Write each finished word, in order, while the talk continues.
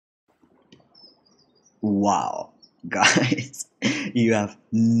Wow, guys, you have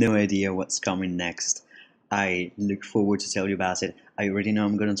no idea what's coming next. I look forward to tell you about it. I already know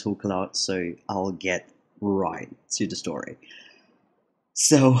I'm going to talk a lot, so I'll get right to the story.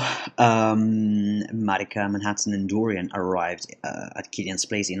 So, Marika, Manhattan, and Dorian arrived at Killian's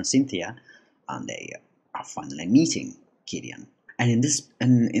place in Cynthia, and they are finally meeting Killian. And in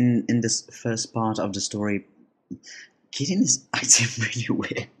this first part of the story, Killian is acting really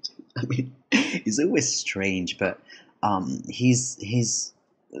weird. I mean, he's always strange, but he's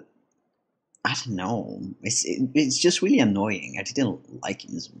I don't know. It's just really annoying. I didn't like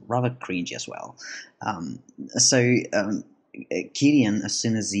him. He's rather cringy as well. Um, so Killian, as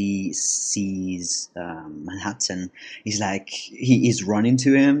soon as he sees Manhattan, he's like he is running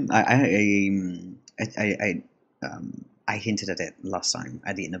to him. I hinted at it last time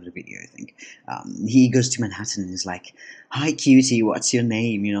at the end of the video. I think he goes to Manhattan and is like, "Hi, cutie, what's your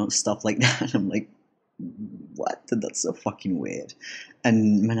name?" You know, stuff like that. I'm like, "What? That's so fucking weird."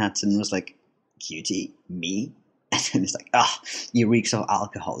 And Manhattan was like, "Cutie, me?" And then it's like, "Ah, you reeks of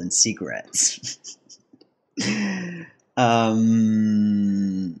alcohol and cigarettes." And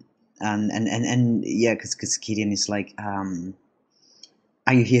yeah, because Gideon is like, "Are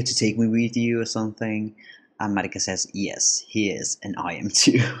you here to take me with you or something?" And Marika says, "Yes, he is, and I am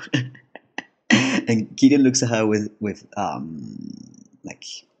too." And Gideon looks at her with like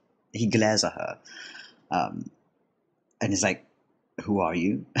he glares at her, and is like, "Who are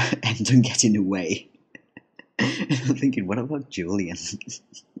you?" And don't get in the way. And I'm thinking, what about Julian?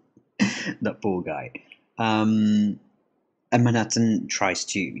 That poor guy. And Manhattan tries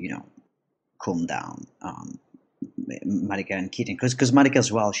to, calm down Marika and Killian, because Marika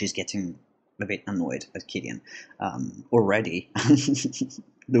as well, she's getting a bit annoyed at Killian already.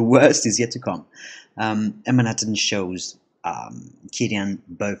 The worst is yet to come. And Manhattan shows Killian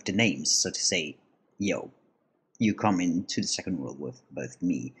both the names, so to say, yo, you come into the second world with both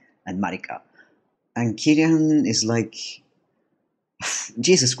me and Marika. And Killian is like,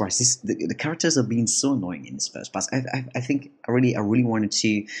 Jesus Christ, the characters are being so annoying in this first pass. I think I really wanted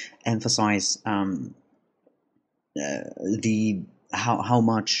to emphasize the how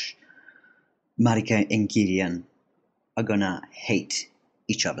much Marika and Killian are gonna hate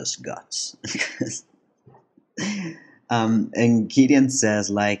each other's guts. And Killian says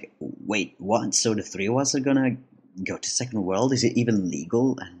like, "Wait, what? So the three of us are gonna go to second world? Is it even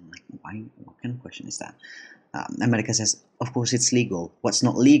legal?" And I'm like, why? What kind of question is that? America says, "Of course it's legal. What's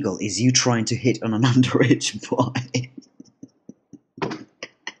not legal is you trying to hit on an underage boy."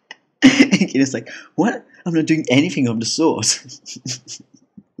 And it's like, "What? I'm not doing anything of the sort."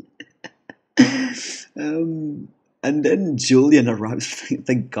 And then Julian arrives.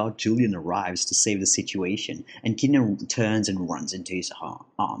 Thank God Julian arrives to save the situation. And Killian turns and runs into his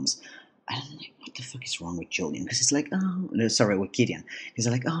arms. And I'm like, what the fuck is wrong with Julian? Because it's like, oh, no, sorry, with Killian. He's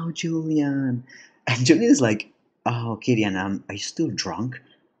like, "Oh, Julian." And Julian is like, "Oh, Killian, are you still drunk?"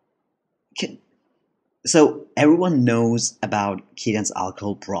 Can, so everyone knows about Killian's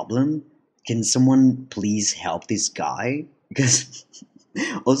alcohol problem. Can someone please help this guy? Because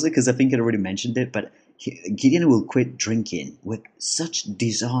also because I think I already mentioned it, but Gideon will quit drinking with such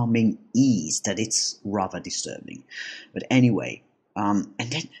disarming ease that it's rather disturbing. But anyway, and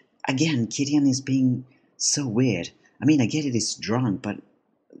then again, Gideon is being so weird. I mean, I get it, he's drunk, but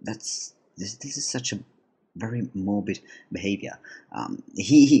this is such a very morbid behavior.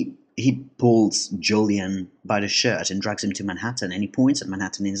 He pulls Julian by the shirt and drags him to Manhattan, and he points at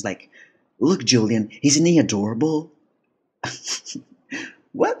Manhattan and is like, "Look, Julian, isn't he adorable?"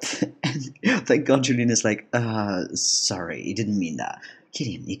 What? And thank God Julian is like, sorry, he didn't mean that.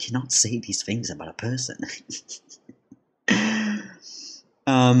 Killian, you cannot say these things about a person.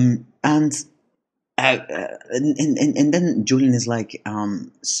 And and then Julian is like,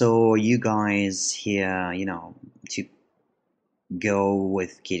 so you guys here, to go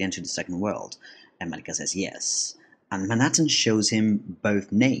with Killian to the second world? And Malika says yes. And Manhattan shows him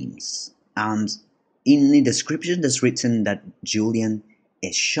both names. And in the description, there's written that Julian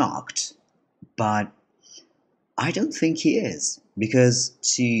is shocked, but I don't think he is, because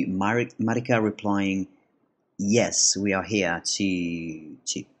to Marika replying, "Yes, we are here to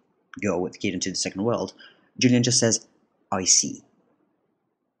go with Kid into the second world," Julian just says, "I see."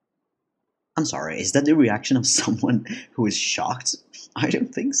 I'm sorry, is that the reaction of someone who is shocked? I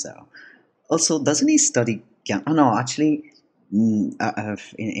don't think so. Also, doesn't he study? Oh no, actually, in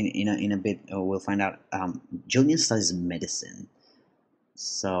a bit we'll find out. Julian studies medicine,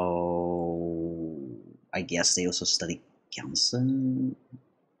 so I guess they also study cancer.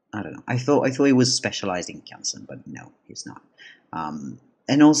 I don't know. I thought he was specialized in cancer, but no, he's not.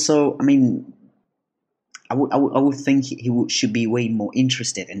 And also, I mean, I would think should be way more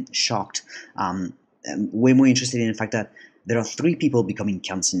interested and shocked, way more interested in the fact that there are 3 people becoming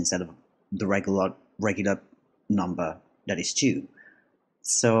cancer instead of the regular number that is 2.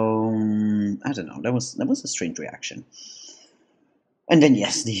 So I don't know. That was a strange reaction. And then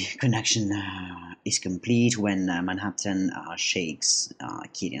yes, the connection is complete when Manhattan shakes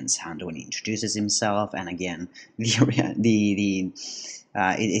Killian's hand when he introduces himself, and again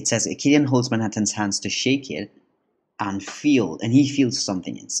it says Killian holds Manhattan's hands to shake it and he feels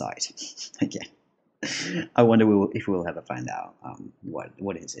something inside. Again, I wonder if we'll ever find out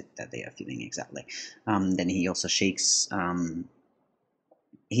what is it that they are feeling exactly. Then he also shakes.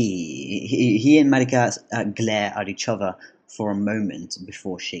 He and Marika glare at each other for a moment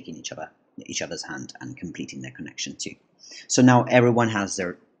before shaking each other's hand and completing their connection too. So now everyone has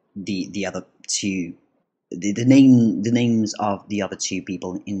the other 2, the names of the other 2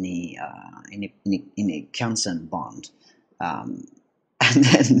 people in a consent bond. And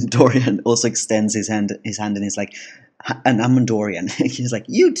then Dorian also extends his hand and is like, and I'm Dorian. He's like,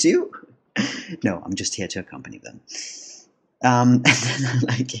 you too? No, I'm just here to accompany them. And then I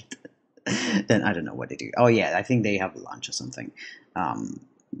like it. Then I don't know what they do. Oh yeah, I think they have lunch or something. And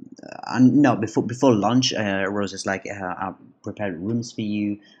no, before lunch, Rose is like, I prepared rooms for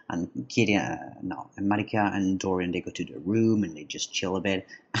you, and Kitty, and Marika and Dorian, they go to the room and they just chill a bit.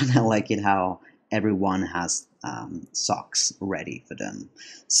 And I like it how everyone has socks ready for them.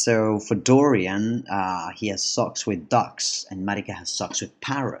 So for Dorian, he has socks with ducks, and Marika has socks with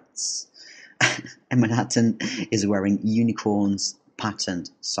parrots. And Manhattan is wearing unicorns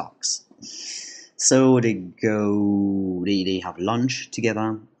patterned socks. So they have lunch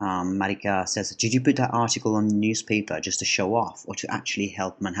together. Marika says, did you put that article on the newspaper just to show off or to actually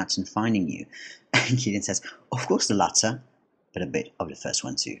help Manhattan finding you? And Killian says, of course the latter, but a bit of the first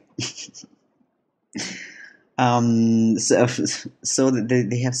one too. So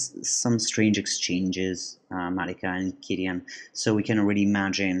they have some strange exchanges, Marika and Killian. So you can already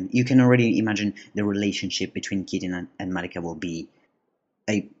imagine the relationship between Killian and Marika will be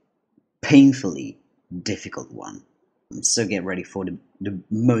a painfully difficult one. So get ready for the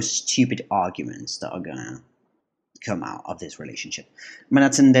most stupid arguments that are gonna come out of this relationship.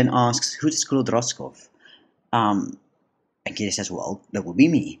 Manhattan then asks, who's this Claude Roscoff? And Killian says, well, that will be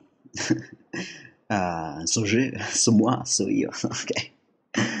me. So moi, so you. Okay.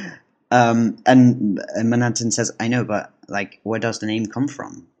 And Manhattan says, I know, but like, where does the name come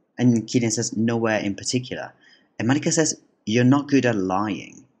from? And Killian says, nowhere in particular. And Marika says, you're not good at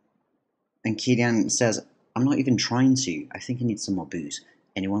lying. And Killian says, I'm not even trying to. I think I need some more booze.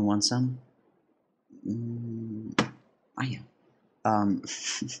 Anyone want some? Yeah.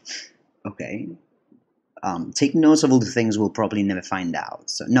 Okay. Take notes of all the things we'll probably never find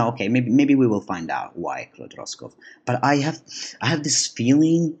out. So no, okay, maybe we will find out why Claude Roscoff. But I have this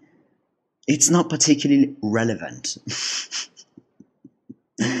feeling it's not particularly relevant.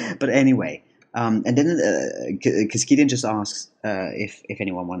 But anyway, and then because Gideon just asks if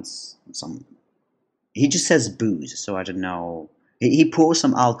anyone wants some. He just says booze, so I don't know. He pours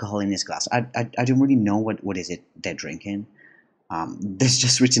some alcohol in his glass. I don't really know what is it they're drinking. There's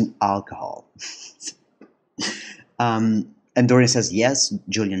just written alcohol. And Dorian says yes,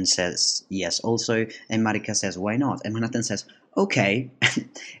 Julian says yes also, and Marika says why not? And Manhattan says okay.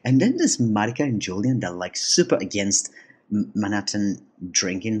 And then there's Marika and Julian that are like super against Manhattan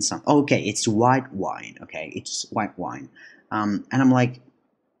drinking some. Okay, it's white wine. Okay, it's white wine. And I'm like,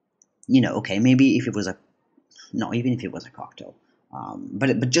 okay, maybe if it was even if it was a cocktail,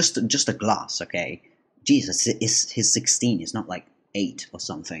 but just a glass. Okay, Jesus, he's 16. It's not like 8 or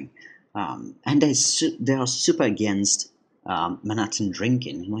something. And they are super against Manhattan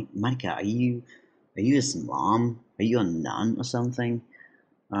drinking. I'm like, Marika, are you Islam? Are you a nun or something?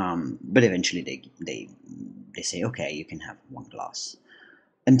 But eventually they say, okay, you can have 1 glass.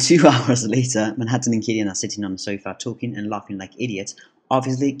 And 2 hours later, Manhattan and Killian are sitting on the sofa talking and laughing like idiots.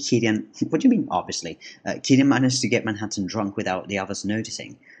 Obviously, Killian... What do you mean, obviously? Killian managed to get Manhattan drunk without the others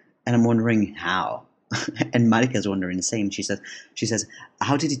noticing. And I'm wondering how. And Marika's wondering the same. She says,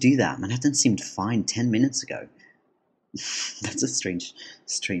 how did he do that? Manhattan seemed fine 10 minutes ago. That's a strange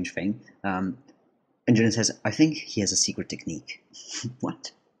thing. And Julian says, I think he has a secret technique.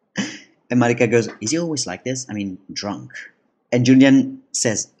 What? And Marika goes, is he always like this? I mean, drunk. And Julian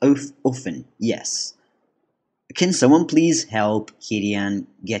says, often, yes. Can someone please help Killian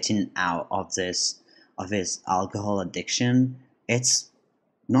getting out of his alcohol addiction? It's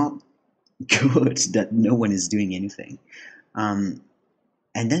not good that no one is doing anything. And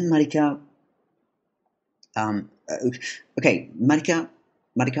then Marika,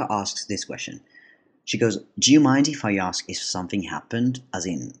 Marika asks this question. She goes, "Do you mind if I ask if something happened? As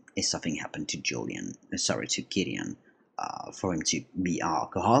in, if something happened to Julian, sorry, to Gideon, for him to be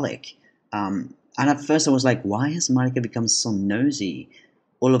alcoholic?" And at first I was like, why has Marika become so nosy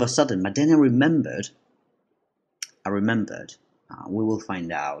all of a sudden? But then I remembered, we will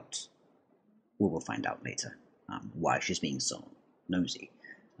find out, later, why she's being so nosy.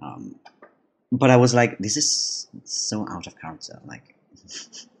 But I was like, this is so out of character. Like,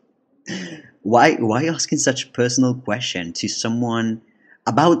 why asking such a personal question to someone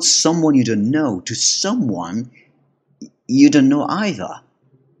about someone you don't know, to someone you don't know either?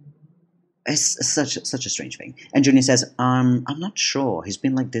 It's such a strange thing. And Julian says, I'm not sure. He's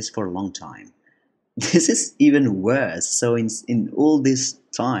been like this for a long time. This is even worse. So in all this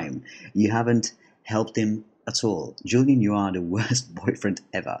time, you haven't helped him at all. Julian, you are the worst boyfriend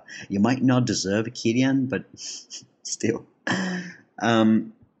ever. You might not deserve a Killian, but still.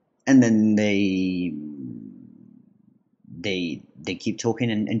 And then they keep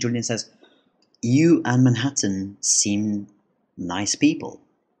talking, and Julian says, "You and Manhattan seem nice people."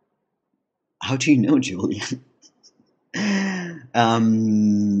 How do you know, Julian?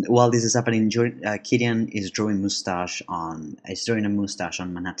 While this is happening, Killian is drawing a mustache on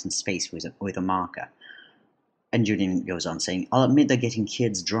Manhattan's face with a marker. And Julian goes on saying, "I'll admit that getting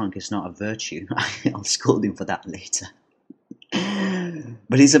kids drunk is not a virtue. I'll scold him for that later."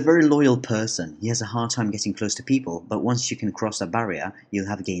 But he's a very loyal person. He has a hard time getting close to people, but once you can cross that barrier, you'll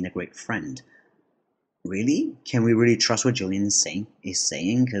have gained a great friend. Really? Can we really trust what Julian is saying?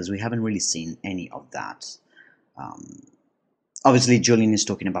 Because we haven't really seen any of that. Obviously, Julian is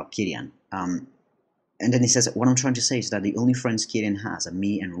talking about Killian. And then he says, "What I'm trying to say is that the only friends Killian has are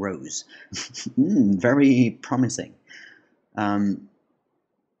me and Rose." Very promising.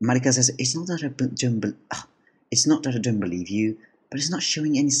 Marika says, "It's not that I don't believe you, but it's not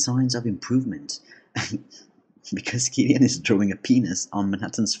showing any signs of improvement." Because Killian is drawing a penis on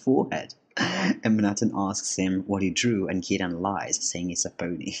Manhattan's forehead. And Manhattan asks him what he drew, and Killian lies, saying it's a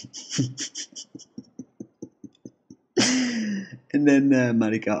pony. And then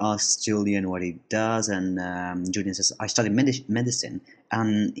Marika asks Julian what he does, and Julian says, "I study medicine."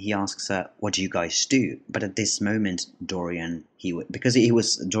 And he asks her, "What do you guys do?" But at this moment, Dorian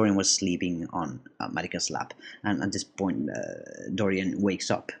was sleeping on Marika's lap, and at this point, Dorian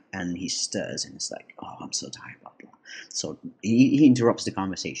wakes up and he stirs and is like, "Oh, I'm so tired." Blah blah. So he interrupts the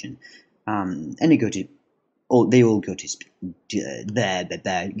conversation, and they go to. Oh, they all go to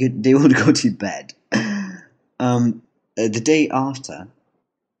They all go to bed. The day after,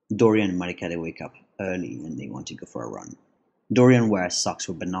 Dorian and Marika, they wake up early and they want to go for a run. Dorian wears socks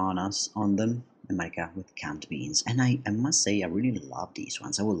with bananas on them, and Marika with canned beans. And I must say, I really love these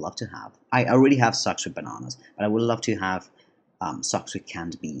ones. I would love to have. I already have socks with bananas, but I would love to have socks with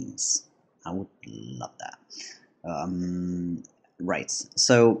canned beans. I would love that. Right.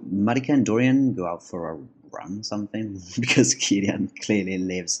 So Marika and Dorian go out for a run, something, because Killian clearly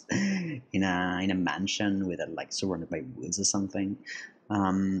lives in a mansion with surrounded by woods or something.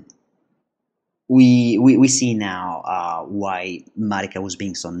 We see now why Marika was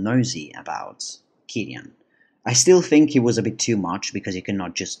being so nosy about Killian. I still think it was a bit too much, because you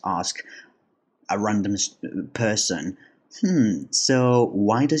cannot just ask a random person, so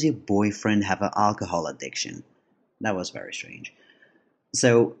why does your boyfriend have an alcohol addiction? That was very strange.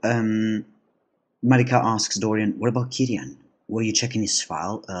 So Marika asks Dorian, "What about Killian? Were you checking his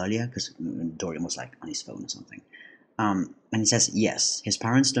file earlier?" Because Dorian was on his phone or something. And he says, "Yes, his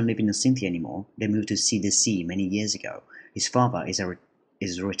parents don't live in Cynthia anymore. They moved to CDC many years ago. His father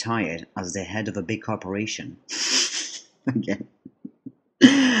is retired as the head of a big corporation." Again,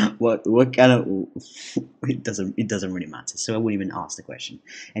 what kind of it doesn't really matter. So I wouldn't even ask the question.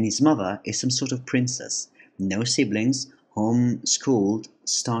 And his mother is some sort of princess. No siblings, homeschooled,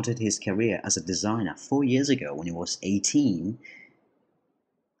 started his career as a designer 4 years ago when he was 18.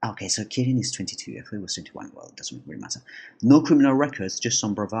 Okay, so Killian is 22. I thought he was 21. Well, it doesn't really matter. No criminal records, just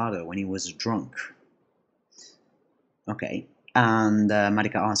some bravado when he was drunk. Okay. And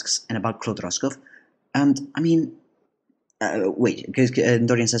Marika asks, "And about Claude Roscoff?" And, I mean, wait, because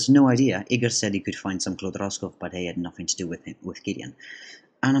Dorian says, "No idea. Igor said he could find some Claude Roscoff, but he had nothing to do with Killian."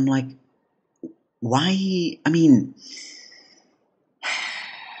 And I'm like, why? I mean,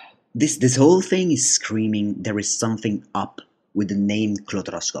 this whole thing is screaming there is something up with the name Claude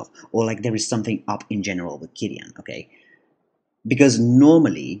Roscoff, or there is something up in general with Killian, okay? Because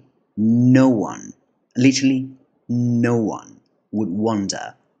normally, no one, literally no one, would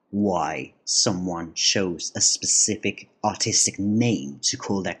wonder why someone chose a specific artistic name to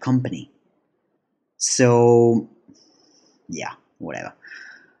call their company. So, yeah, whatever.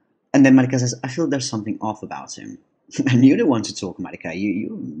 And And then Marika says, I feel there's something off about him. And you're the one to talk, Marika.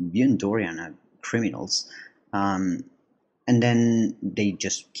 You and Dorian are criminals. Um, and then they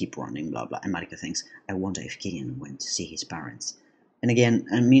just keep running, blah, blah. And Marika thinks, I wonder if Gideon went to see his parents. And again,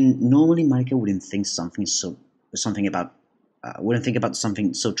 I mean, normally Marika wouldn't think wouldn't think about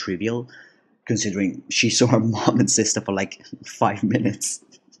something so trivial, considering she saw her mom and sister for like 5 minutes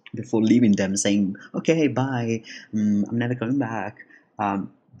before leaving them, saying, okay, bye, I'm never coming back.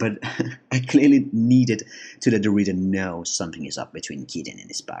 But I clearly needed to let the reader know something is up between Gideon and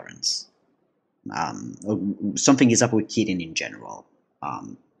his parents. Something is up with Gideon in general.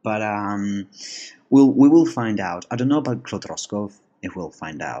 But we will find out. I don't know about Claude Roscoe, if we'll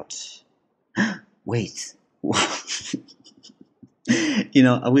find out. Wait.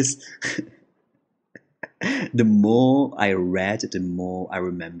 I was... the more I read, the more I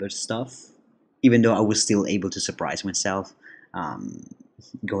remembered stuff. Even though I was still able to surprise myself,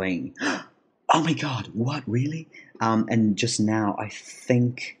 going, "Oh my god, what really?" And just now, I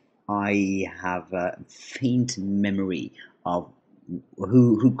think I have a faint memory of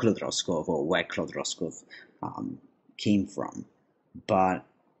who Claude Roscoe or where Claude Roscoe came from, but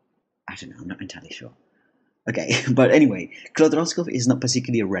I don't know. I'm not entirely sure. Okay, but anyway, Claude Roscoe is not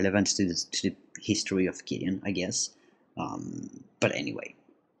particularly relevant to the history of Gideon, I guess. But anyway,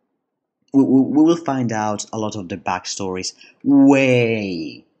 we will find out a lot of the backstories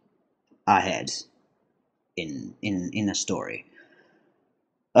way ahead in a story.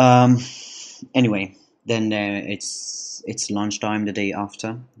 Anyway, then it's lunchtime the day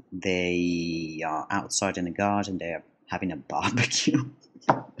after. They are outside in the garden. They are having a barbecue.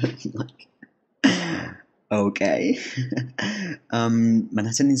 Like, okay.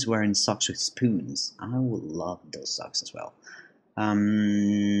 Manhattan is wearing socks with spoons. I would love those socks as well.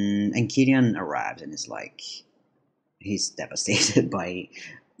 And Gideon arrives and is like, he's devastated by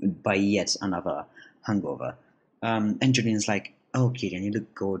yet another hangover. And Julian's like, oh, Gideon, you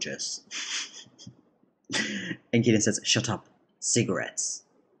look gorgeous. And Gideon says, shut up, cigarettes.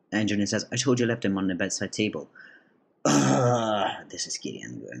 And Julian says, I told you I left them on the bedside table. This is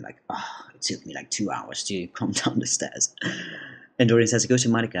Gideon going like, it took me like 2 hours to come down the stairs. And Dorian says, go to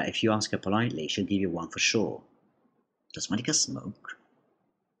Marika. If you ask her politely, she'll give you one for sure. Does Marika smoke?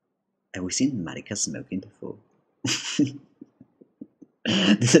 Have we seen Marika smoking before?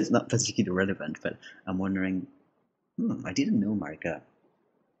 This is not particularly relevant, but I'm wondering, I didn't know Marika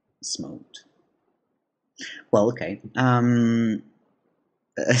smoked. Well, okay.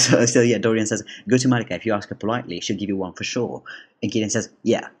 So yeah, Dorian says, go to Marika. If you ask her politely, she'll give you one for sure. And Gideon says,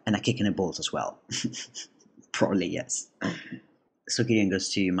 yeah, and a kick in the balls as well. Probably yes. So Gideon goes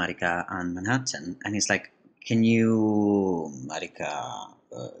to Marika and Manhattan, and he's like, can you, Marika,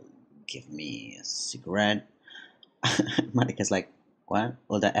 give me a cigarette? Marika's like, what?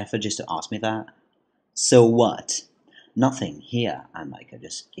 All that effort just to ask me that? So what? Nothing, here. And Marika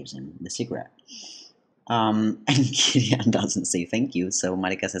just gives him the cigarette. And Gideon doesn't say thank you, so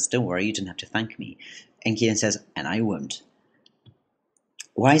Marika says, don't worry, you don't have to thank me. And Gideon says, and I won't.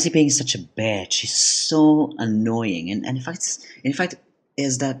 Why is he being such a bitch? He's so annoying. And in fact,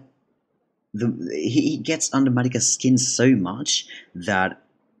 is that he gets under Marika's skin so much that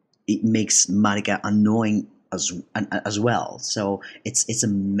it makes Marika annoying as well. So it's a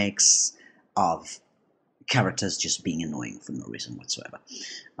mix of characters just being annoying for no reason whatsoever.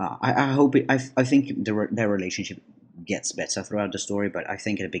 I think their relationship gets better throughout the story, but I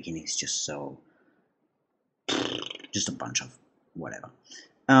think at the beginning it's just a bunch of whatever.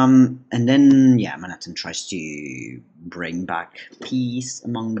 And then Manhattan tries to bring back peace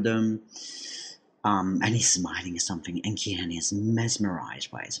among them. And he's smiling at something, and Gideon is mesmerized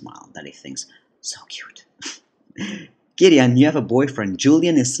by his smile that he thinks so cute. Gideon, you have a boyfriend.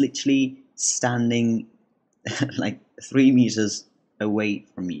 Julian is literally standing like 3 meters away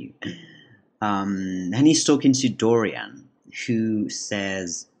from you. And he's talking to Dorian, who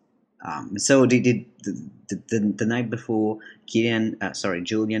says, so the night before,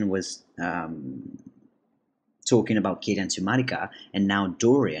 Julian was talking about Gideon to Marika, and now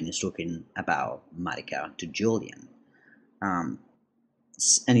Dorian is talking about Marika to Julian. And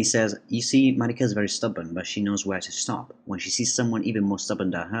he says, you see, Marika is very stubborn, but she knows where to stop. When she sees someone even more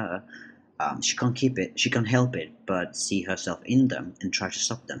stubborn than her, she can't help it but see herself in them and try to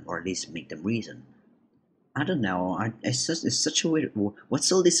stop them, or at least make them reason. I don't know. It's such a weird.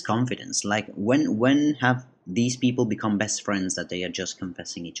 What's all this confidence? Like, when have these people become best friends that they are just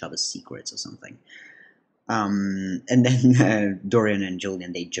confessing each other's secrets or something? And then Dorian and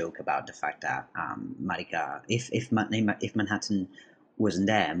Julian, they joke about the fact that Marika, if Manhattan wasn't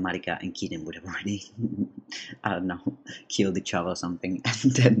there, Marika and Keaton would have already, I don't know, killed each other or something.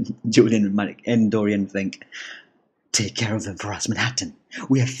 And then Julian and Dorian think, take care of them for us, Manhattan.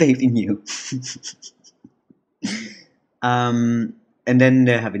 We have faith in you. And then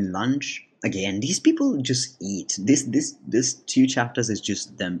they're having lunch. Again, these people just eat. This 2 chapters is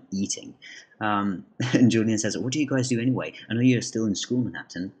just them eating. And Julian says, what do you guys do anyway? I know you're still in school,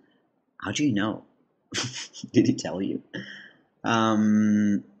 Manhattan. How do you know? Did he tell you?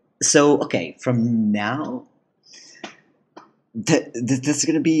 So, okay, from now, there's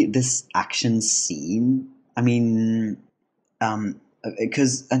going to be this action scene. I mean,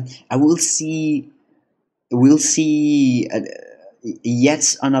 because I will see, we'll see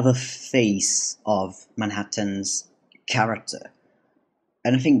yet another face of Manhattan's character.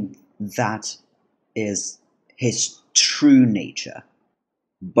 And I think that is his true nature.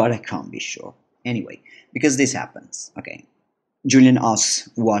 But I can't be sure. Anyway, because this happens. Okay. Julian asks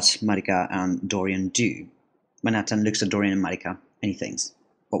what Marika and Dorian do. Manhattan looks at Dorian and Marika and he thinks,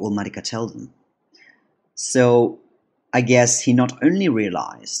 what will Marika tell them? So I guess he not only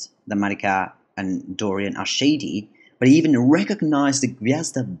realized that Marika and Dorian are shady, but he even recognized the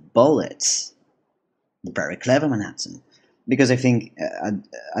Gwiazda bullet. Very clever, Manhattan. Because I think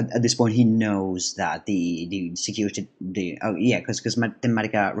at this point he knows that the security, because then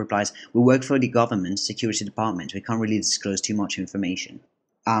Marika replies, we work for the government security department, we can't really disclose too much information.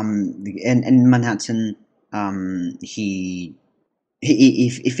 And Manhattan, he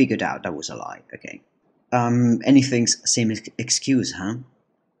figured out that was a lie. Okay. And he thinks, same excuse, huh?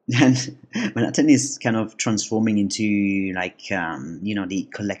 And Manhattan is kind of transforming into like the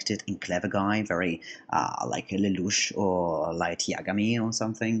collected and clever guy, very like a Lelouch or like Yagami or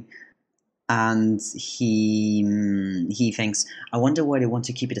something. And he thinks, I wonder why they want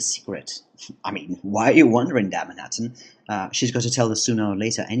to keep it a secret. I mean, why are you wondering that, Manhattan? She's got to tell us sooner or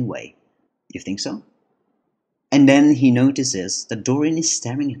later anyway. You think so? And then he notices that Dorian is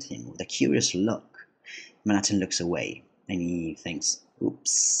staring at him with a curious look. Manhattan looks away and he thinks,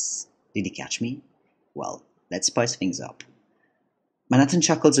 oops, did he catch me? Well, let's spice things up. Manhattan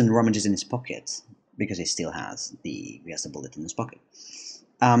chuckles and rummages in his pocket, because he still has the bullet in his pocket.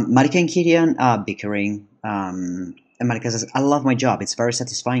 Marika and Kirian are bickering, and Marika says, I love my job, it's very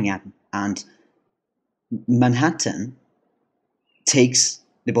satisfying, and Manhattan takes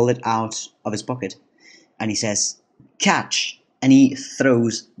the bullet out of his pocket, and he says, catch, and he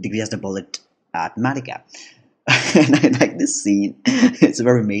throws the Gwiazda bullet at Marika. And I like this scene. It's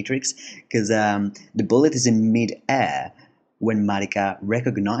very Matrix, because the bullet is in mid-air when Marika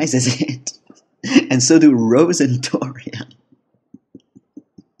recognizes it, and so do Rose and Dorian.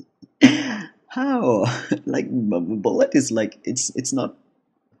 How? Like, the bullet is like, it's not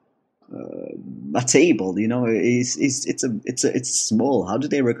a table, it's small. How do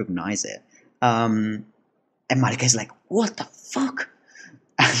they recognize it? And Marika is like, what the fuck?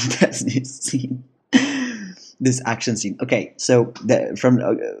 And that's this scene. This action scene. Okay, so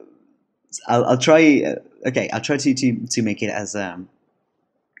I'll try. I'll try to make it as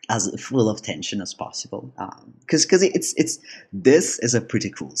full of tension as possible. Because this is a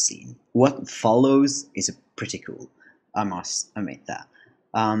pretty cool scene. What follows is pretty cool. I must admit that.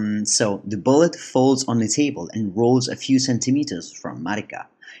 So the bullet falls on the table and rolls a few centimeters from Marika.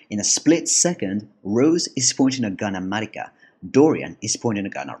 In a split second, Rose is pointing a gun at Marika. Dorian is pointing a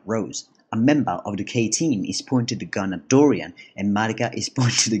gun at Rose. A member of the K-team is pointing the gun at Dorian, and Marika is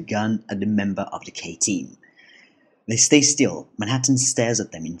pointing the gun at the member of the K-team. They stay still. Manhattan stares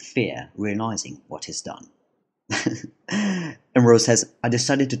at them in fear, realizing what he's done. And Rose says, I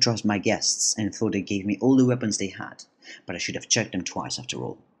decided to trust my guests and thought they gave me all the weapons they had, but I should have checked them twice after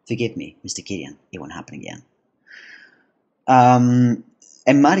all. Forgive me, Mr. Gideon, it won't happen again. And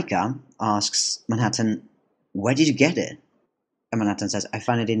Marika asks Manhattan, where did you get it? And Manhattan says, I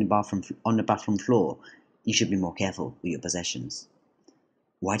found it in the bathroom, on the bathroom floor. You should be more careful with your possessions.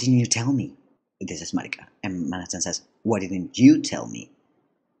 Why didn't you tell me? This is Marika. And Manhattan says, why didn't you tell me?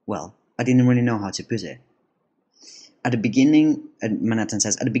 Well, I didn't really know how to put it. At the beginning, Manhattan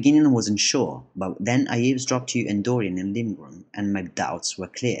says, at the beginning I wasn't sure, but then I eavesdropped you and Dorian in the living room, and my doubts were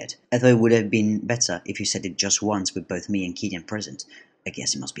cleared. I thought it would have been better if you said it just once with both me and Gideon present. I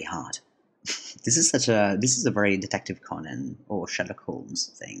guess it must be hard. This is a very Detective Conan or Sherlock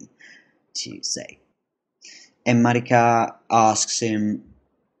Holmes thing to say. And Marika asks him,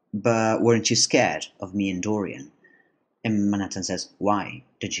 but weren't you scared of me and Dorian? And Manhattan says, why?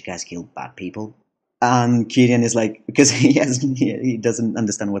 Don't you guys kill bad people? And Gideon is like, because he doesn't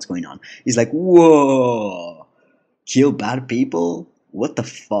understand what's going on. He's like, whoa, kill bad people? What the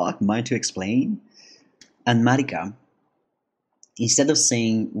fuck? Mind to explain? And Marika instead of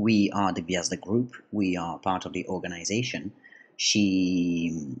saying we are the Gwiazda group, we are part of the organization,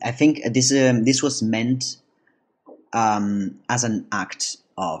 I think this was meant as an act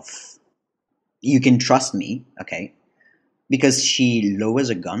of you can trust me, okay? Because she lowers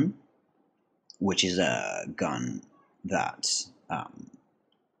a gun, which is a gun that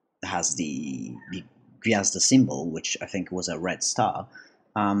has the Gwiazda symbol, which I think was a red star,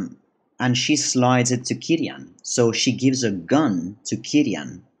 and she slides it to Kirian. So she gives a gun to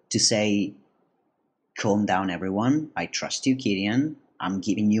Kirian to say, calm down, everyone. I trust you, Kirian. I'm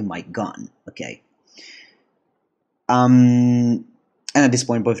giving you my gun, okay? And at this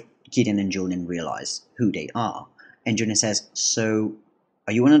point, both Kirian and Julian realize who they are. And Julian says, so,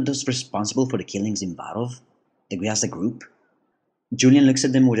 are you one of those responsible for the killings in Varov? The Gwiazda group? Julian looks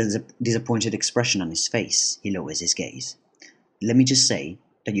at them with a disappointed expression on his face. He lowers his gaze. Let me just say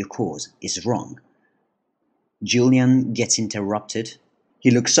that your cause is wrong. Julian gets interrupted. He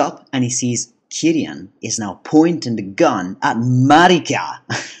looks up and he sees Kirian is now pointing the gun at Marika.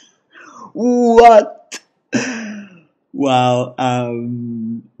 What? Wow.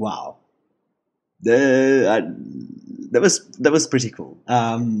 Wow. That was pretty cool.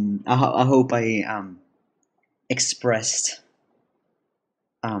 I hope I expressed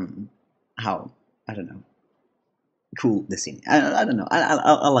how, I don't know, cool the scene. I don't know.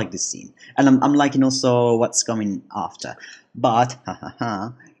 I like this scene, and I'm liking also what's coming after. But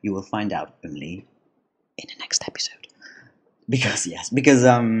you will find out only in the next episode. Because yeah,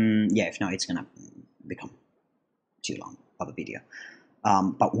 if not, it's gonna become too long of a video.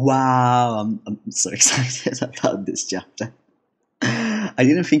 But wow, I'm so excited about this chapter. I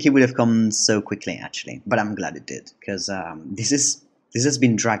didn't think it would have come so quickly, actually, but I'm glad it did, because this has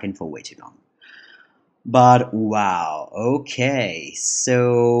been dragging for way too long. But wow, okay,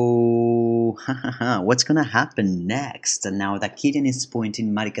 so what's gonna happen next? And now that Kirian is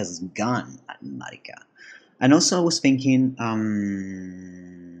pointing Marika's gun at Marika, and also I was thinking,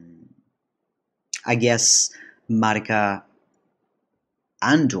 I guess Marika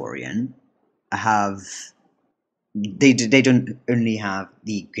and Dorian have they don't only have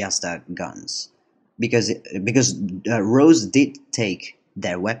the Gwiazda guns, because Rose did take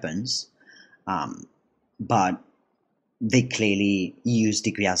their weapons, but they clearly used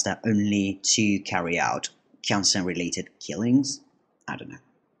the Gwiazda only to carry out cancer-related killings. I don't know.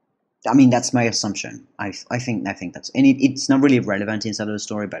 I mean, that's my assumption. I think that's, and it's not really relevant inside of the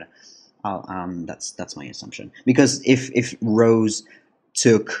story, but that's my assumption. Because if Rose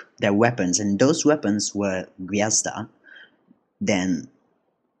took their weapons and those weapons were Gwiazda, then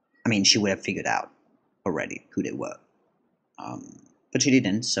I mean she would have figured out already who they were. But she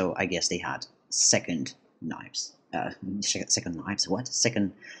didn't, so I guess they had second knives. Second knives? What?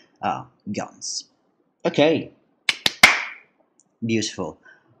 Second guns. Okay. Beautiful.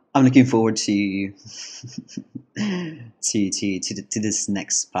 I'm looking forward to to this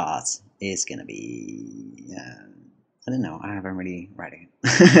next part. It's gonna be I don't know. I haven't really read it.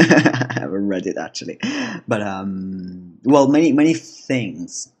 I haven't read it actually, but well, many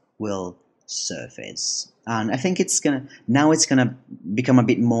things will surface, and I think it's gonna become a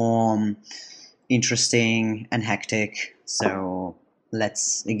bit more interesting and hectic. So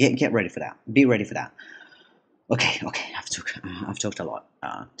let's get ready for that. Be ready for that. Okay. I've talked a lot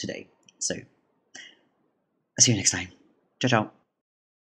today. So I'll see you next time. Ciao.